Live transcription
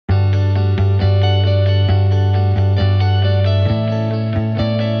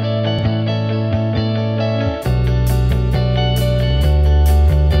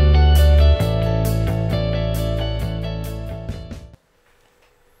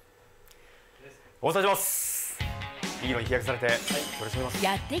お伝えします。いいのに飛躍されて、よろしくお願いします。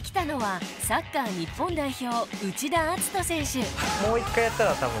やってきたのはサッカー日本代表内田篤人選手。もう一回やった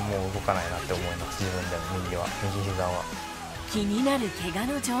ら多分もう動かないなって思います。自分でも右膝は。気になる怪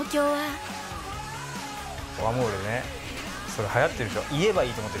我の状況は。アモールね、それ流行ってるでしょ。言えば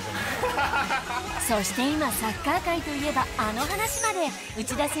いいと思ってるでしょ。そして今サッカー界といえばあの話まで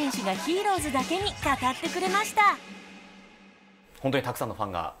内田選手がヒーローズだけに語ってくれました。本当にたくさんのファ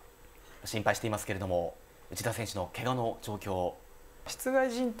ンが心配していますけれども、内田選手の怪我の状況。室外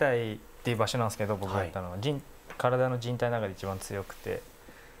靭帯っていう場所なんですけど、僕がやったのは、体の靭帯の中で一番強くて、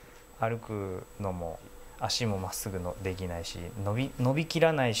歩くのも足もまっすぐのできないし、伸びき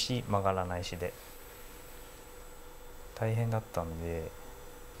らないし曲がらないしで大変だったんで、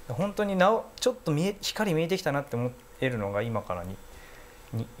本当にちょっと光見えてきたなって思えるのが今から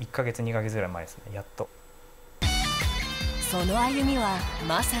1ヶ月2ヶ月ぐらい前ですね、やっと。その歩みは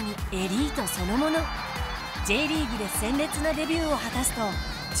まさにエリートそのもの。 J リーグで鮮烈なデビューを果たすと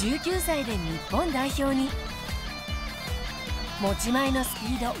19歳で日本代表に。持ち前のスピ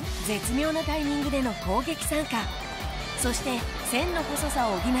ード、絶妙なタイミングでの攻撃参加、そして線の細さ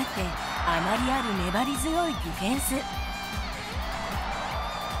を補ってあまりある粘り強いディフェンス。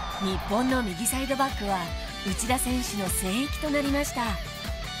日本の右サイドバックは内田選手の聖域となりました。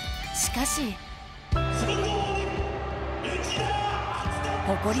しかし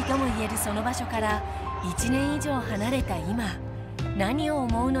誇りともいえるその場所から1年以上離れた今、何を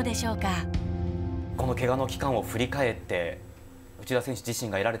思うのでしょうか。この怪我の期間を振り返って内田選手自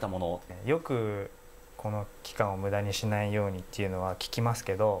身が得られたもの。よくこの期間を無駄にしないようにっていうのは聞きます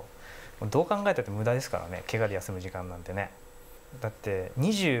けど、どう考えたって無駄ですからね、怪我で休む時間なんてね。だって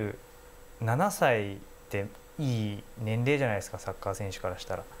27歳っていい年齢じゃないですか、サッカー選手からし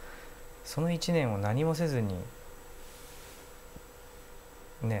たら。その1年を何もせずに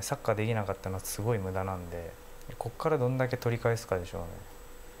ね、サッカーできなかったのはすごい無駄なんで、こっからどんだけ取り返すかでしょうね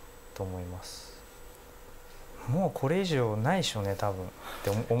と思います。もうこれ以上ないでしょうね多分っ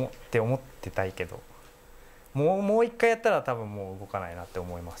て思ってたいけど、もう一回やったら多分もう動かないなって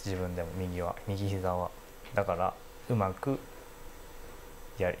思います。自分でも右膝は。だからうまく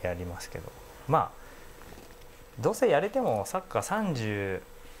やりますけど、まあどうせやれてもサッカー30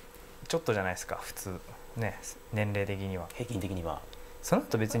ちょっとじゃないですか普通ね、年齢的には平均的には。その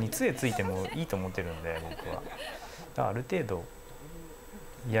後別に杖ついてもいいと思ってるんで僕は。だからある程度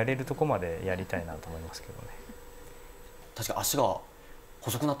やれるとこまでやりたいなと思いますけどね。確か足が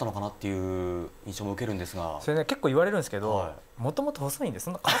細くなったのかなっていう印象も受けるんですが、それね結構言われるんですけど、もともと細いんでそ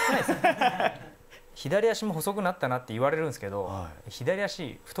んな変わってないですね。左足も細くなったなって言われるんですけど、左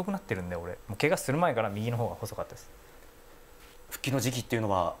足太くなってるんで、俺もう怪我する前から右の方が細かったです。復帰の時期っていうの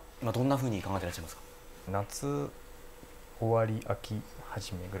は今どんなふうに考えていらっしゃいますか。夏終わり秋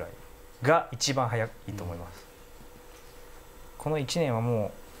初めぐらいが一番早いと思います。この1年は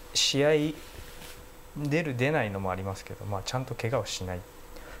もう試合出る出ないのもありますけど、まあ、ちゃんと怪我をしない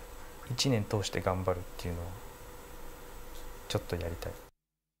1年通して頑張るっていうのをちょっとやりたい。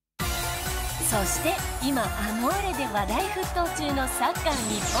そして今アモーレで話題沸騰中のサッカー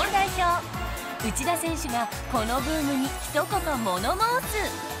日本代表内田選手がこのブームに一言物申す。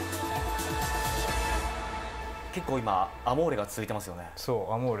結構今アモーレが続いてますよね。そ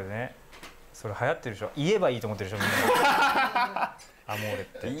うアモーレね、それ流行ってるでしょ。言えばいいと思ってるでしょみんな。アモーレっ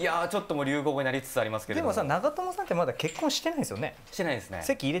て。いやーちょっともう流行語になりつつありますけれども。でもさ、長友さんってまだ結婚してないんですよね。してないですね。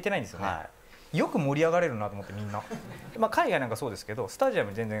籍入れてないんですよね、よく盛り上がれるなと思ってみんな。まあ海外なんかそうですけど、スタジアム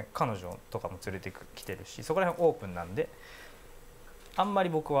に全然彼女とかも連れてきてるし、そこら辺オープンなんであんまり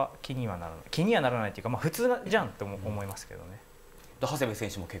僕は気にはならないっていうか、まあ普通じゃんって思いますけどね。長谷部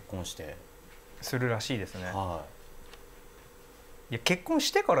選手も結婚してするらしいですね。いや結婚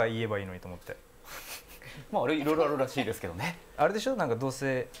してから言えばいいのにと思って。まああれいろいろあるらしいですけどね。あれでしょ、なんかどう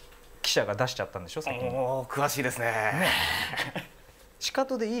せ記者が出しちゃったんでしょ先に。おー詳しいですね。仕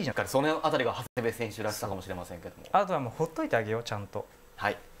方でいいじゃん。そのあたりが長谷部選手らしさかもしれませんけども。あとはもうほっといてあげよう、ちゃんと。は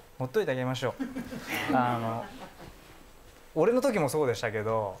い。ほっといてあげましょう。俺の時もそうでしたけ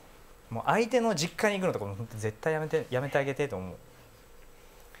ど、もう相手の実家に行くのとかも絶対やめてあげてと思う。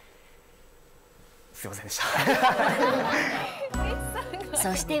すいませんでした。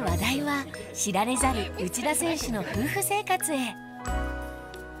そして話題は知られざる内田選手の夫婦生活へ。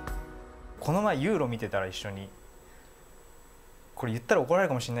この前ユーロ見てたら一緒に、これ言ったら怒られる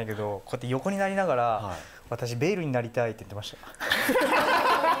かもしれないけど、こうやって横になりながら、私ベイルになりたいって言ってまし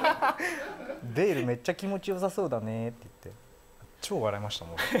た。ベイルめっちゃ気持ちよさそうだねって言って超笑いました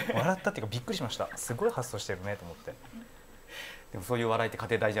もん。笑ったっていうかびっくりしました。すごい発想してるねと思って。でもそういう笑いって家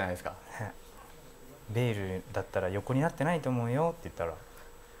庭大事じゃないですか。ベイルだったら横になってないと思うよって言ったら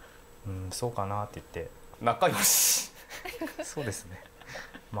そうかなって言って仲良しそうですね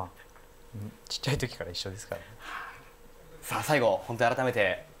まあちっちゃい時から一緒ですからね。さあ最後本当に改め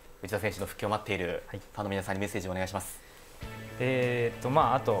て内田選手の復帰を待っているはいファンの皆さんにメッセージをお願いします。ま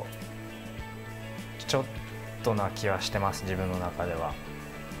ああとちょっとな気はしてます、自分の中では。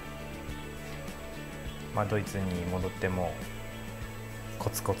まあドイツに戻ってもコ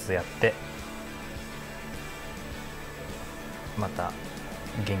ツコツやってまた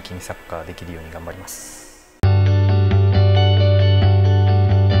元気にサッカーできるように頑張ります。